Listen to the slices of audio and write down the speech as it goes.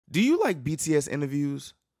Do you like BTS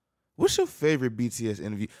interviews? What's your favorite BTS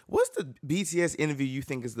interview? What's the BTS interview you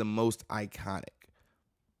think is the most iconic?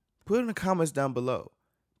 Put it in the comments down below.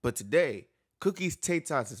 But today, Cookies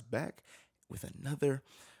Tatas is back with another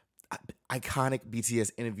iconic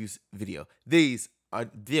BTS interviews video. This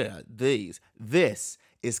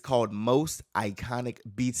is called Most Iconic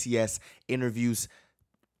BTS Interviews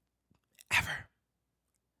Ever.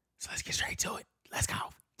 So let's get straight to it. Let's go.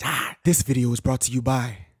 This video is brought to you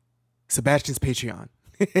by Sebastian's Patreon.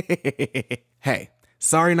 Hey,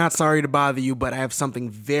 not sorry to bother you, but I have something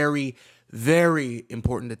very, very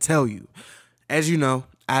important to tell you. As you know,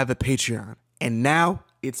 I have a Patreon, and now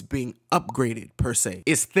it's being upgraded, per se.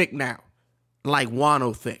 It's thick now, like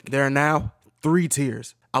Wano thick. There are now 3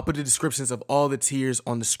 tiers. I'll put the descriptions of all the tiers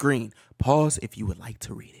on the screen. Pause if you would like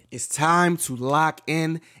to read it. It's time to lock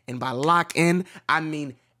in, and by lock in, I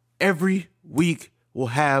mean every week we'll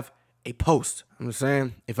have a post. I'm just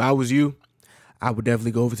saying, if I was you, I would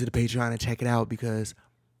definitely go over to the Patreon and check it out because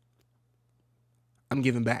I'm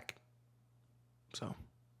giving back. So,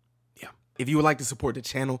 yeah. If you would like to support the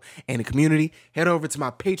channel and the community, head over to my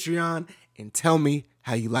Patreon and tell me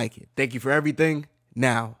how you like it. Thank you for everything.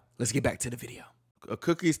 Now, let's get back to the video. A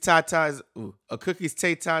cookies tatas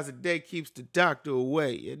a day keeps the doctor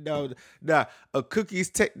away. You know, a cookies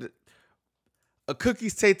tatas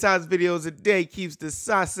videos a day keeps the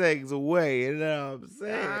sasags away. You know what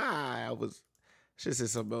I'm saying? Should say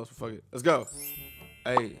something else. Fuck it. Let's go.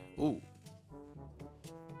 Hey, ooh.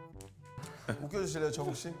 웃겨주실래요,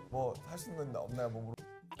 정국 씨? 뭐 할 수 있는 데 없나요, 몸으로?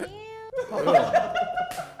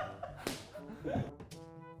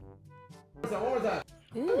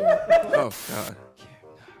 Oh God.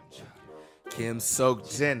 Kim Sok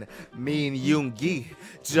Jin, Min Yoon Gi,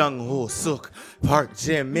 Jung Ho Suk, Park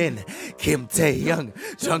Jin Min, Kim Tae Young,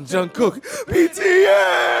 Jung Jungkook, BTS.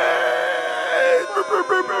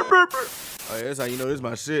 Oh yeah, that's how you know this is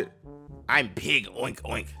my shit. I'm Pig Oink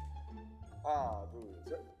Oink. 하나, 둘,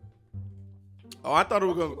 셋. Oh, I thought it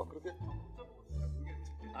was gonna.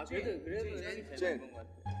 그렇게? 그래도 Jen.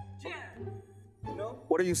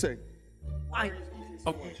 What are you saying?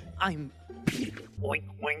 I'm Pig Oink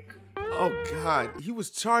Oink. Oh God, he was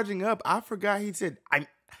charging up. I forgot he said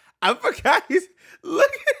I forgot he's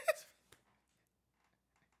look at this.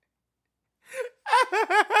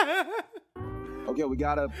 Okay, we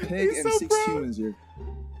got a pig He's and so 6 proud. humans here.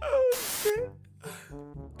 Oh shit.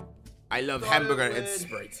 I love hamburger and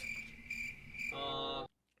Sprite.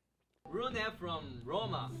 Brunei from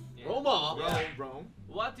Roma. Yeah. Rome.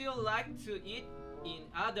 What do you like to eat in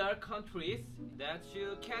other countries that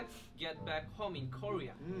you can't get back home in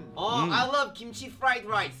Korea? I love kimchi fried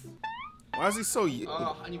rice. Why is he so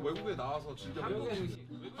아니 외국에 나와서 즐겨 한국 먹는 음식.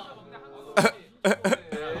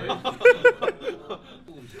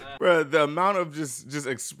 Bro, the amount of just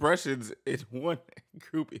expressions in one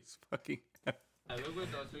group is fucking.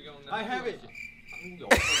 외국에서 즐겨 먹는. I have it.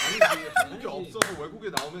 한국이 없어서 외국에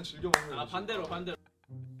나오면 즐겨 먹는 아 반대로.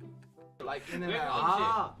 Like in and 외국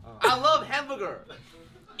out. 음식. I love hamburger.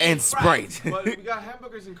 And Sprite. But we got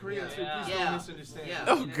hamburgers in Korea too. Please Yeah. don't misunderstand. Yeah.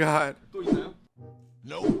 Oh God. 또 있나요?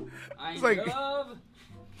 I It's like- love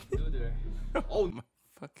noodle. Oh my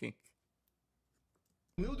fucking.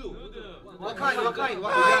 Noodle. What kind? We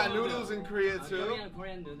got noodles in Korea too.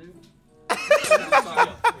 Korean noodle.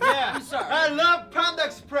 Yeah. I love Panda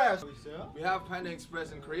Express. We have Panda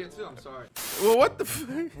Express in Korea too. I'm sorry. Well, what the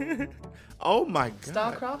fuck? Oh my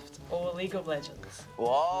God. StarCraft or League of Legends?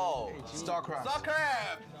 Whoa. Starcraft.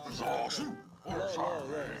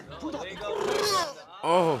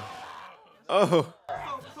 Oh. Oh.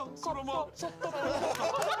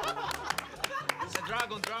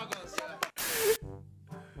 Dragons.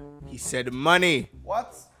 He said money.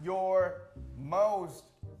 What's your most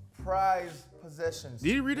prized possessions?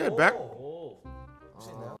 Did you read that back?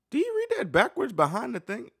 Did you read that backwards behind the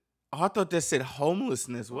thing? Oh, I thought that said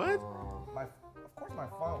homelessness. What? Of course, my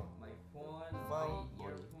phone. My phone, Phone. my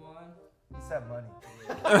earphone. He said money.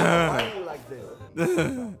 Why are you like this?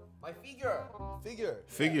 My figure.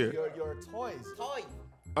 Figure. Your toys. Toy.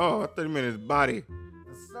 Oh, I thought you meant his body.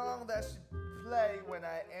 The song that should play when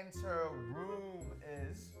I enter a room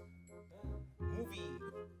is Movie.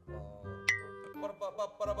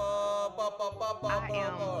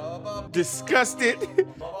 Disgusted.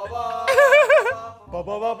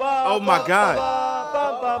 Oh my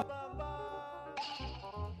God.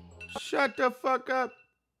 Shut the fuck up.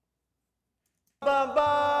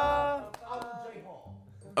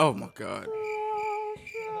 Oh my God.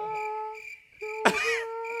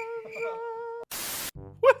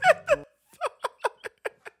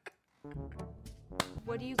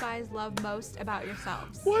 What do you guys love most about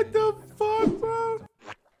yourselves? What the fuck, bro?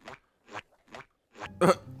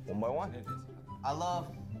 One by one. I love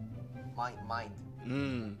my mind.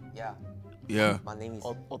 Yeah. Yeah. My name is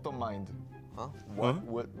어떤 mind? huh?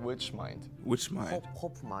 Which mind? Which mind?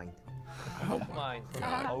 Hope mind. Mine.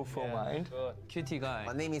 Hopeful mind. Good. Cutie guy.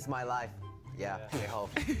 My name is my life. Yeah. I hope.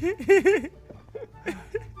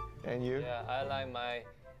 And you? Yeah, I like my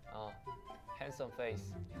handsome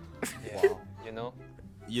face. Yeah, you know?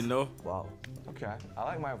 You know, Wow. Okay. I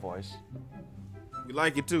like my voice. we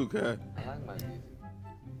like it too, cuz. I like my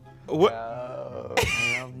What?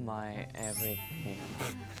 I love my everything.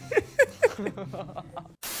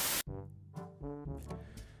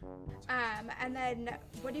 And then,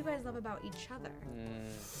 what do you guys love about each other?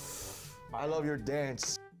 I love your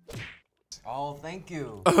dance. Oh, thank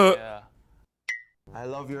you. Yeah. I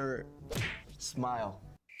love your smile.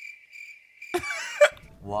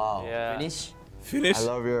 Wow. Yeah. Finish. Finish. I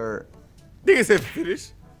love your Nigga said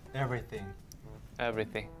finish. everything.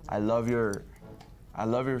 Everything. I love your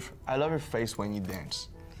face when you dance.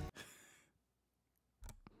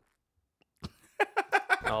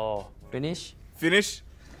 Oh. Finish. Finish.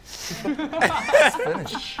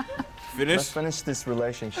 Finish. Let's Finish. finish this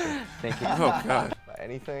relationship. Thank you. Oh God.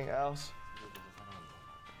 Anything else?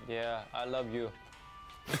 Yeah, I love you.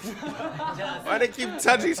 Why they keep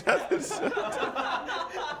touching each other?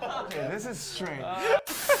 Okay, this is strange.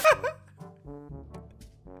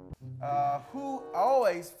 Who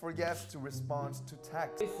always forgets to respond to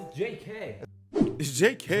text? It's JK. It's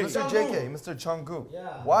JK. Mr. JK, Mr. Jungkook.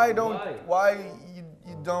 Yeah. Why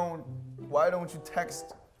don't you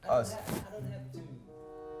text us?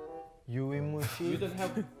 You 유인무시. don't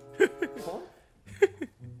have.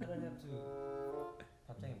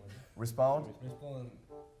 Respond?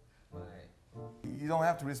 You don't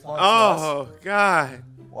have to respond Oh God. to us.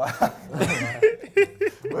 Why?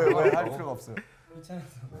 wait, 할 필요가 없어요.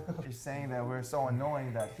 You're saying that we're so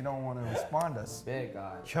annoying that you don't want to respond us. Big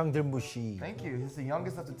guy. 형들 무시. Thank you. He's the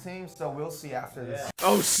youngest of the team, so we'll see after this.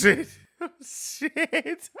 Oh shit. Oh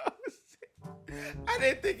shit. Oh shit. I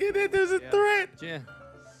didn't think that there was a threat. Jen,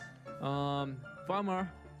 farmer,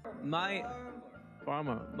 my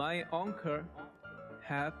uncle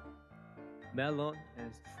have melon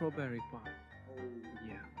and strawberry farm.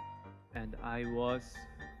 Yeah, and I was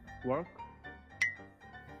work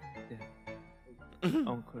the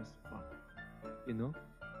uncle's farm. You know?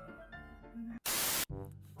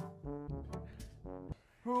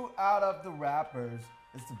 Who out of the rappers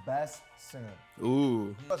is the best singer?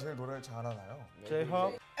 Ooh. 누가 제일 노래를 잘하나요?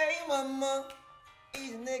 J-Hop. Hey mama,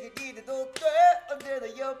 이제 내게 기대도 돼 언제나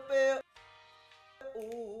옆에.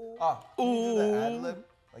 Ah, can you do the ad-lib?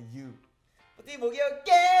 Like you. 어디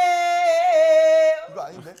목욕게. 이거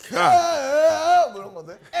아닌데? God. 뭐 이런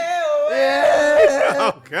건데?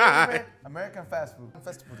 Oh God. American fast food.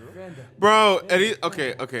 Fast food. Bro, are these,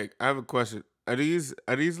 okay. I have a question. Are these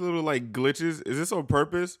little like glitches? Is this on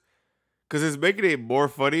purpose? Cause it's making it more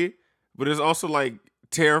funny, but it's also like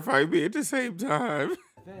terrifying me at the same time.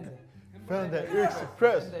 Panda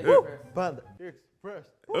Express. Panda Express.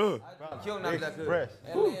 기억납니다. Express.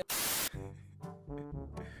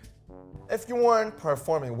 If you weren't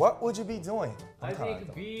performing, what would you be doing? I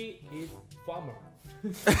think B is farmer.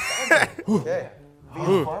 Okay. Be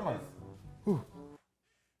a farmer.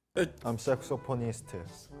 I'm saxophonist.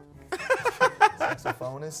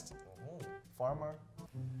 Saxophonist. Farmer.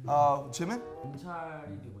 Jimin?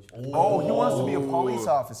 Oh, he wants to be a police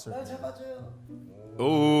officer.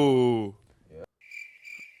 Ooh.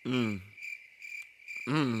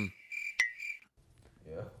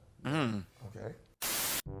 Okay.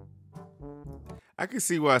 I can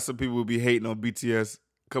see why some people would be hating on BTS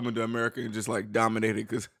coming to America and just like dominating,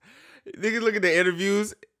 because niggas look at the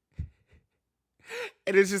interviews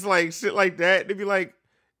and it's just like shit like that. They be like,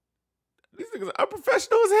 these niggas are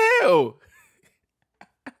unprofessional as hell.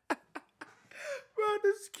 Bro,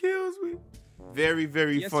 this kills me. Very,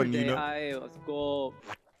 very funny, you Yesterday know? I was go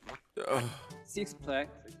Ugh. Six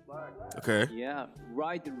Flags. Okay. Yeah,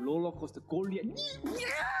 ride the roller coaster. Goliath.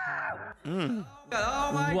 Mm.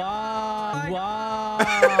 Wow.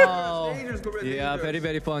 Yeah,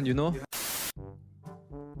 very fun, you know.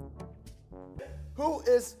 Who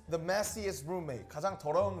is the messiest roommate? 가장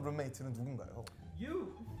더러운 룸메이트는 누군가요?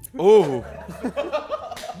 You. Ooh.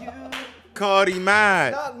 Cardi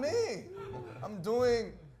mad. Not me. I'm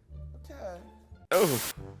doing okay. Oh.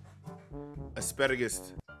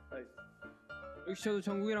 Asparagus. 역시 저도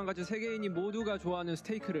전국이랑 같이 세계인이 모두가 좋아하는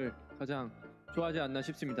스테이크를 가장 좋아하지 않나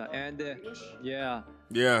싶습니다. And yeah,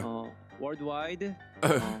 Yeah. worldwide,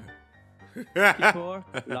 people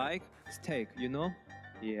like steak, you know?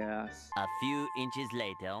 Yes. A few inches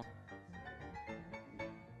later.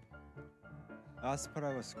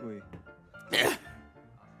 Asparagus 구이.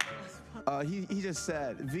 He just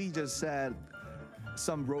said, V just said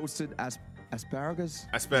some roasted asparagus.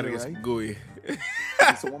 Asparagus Is that right? gooey.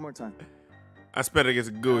 So one more time. Asparagus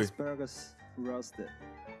gooey. Asparagus roasted.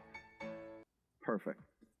 Perfect.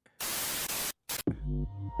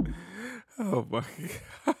 Oh my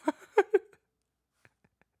god.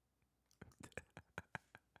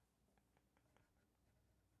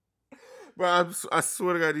 Bro, I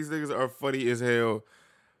swear to God, these niggas are funny as hell.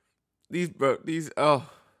 These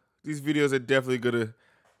videos are definitely gonna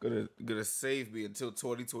save me until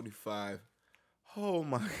 2025. Oh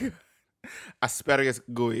my god. Asparagus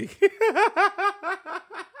gooey.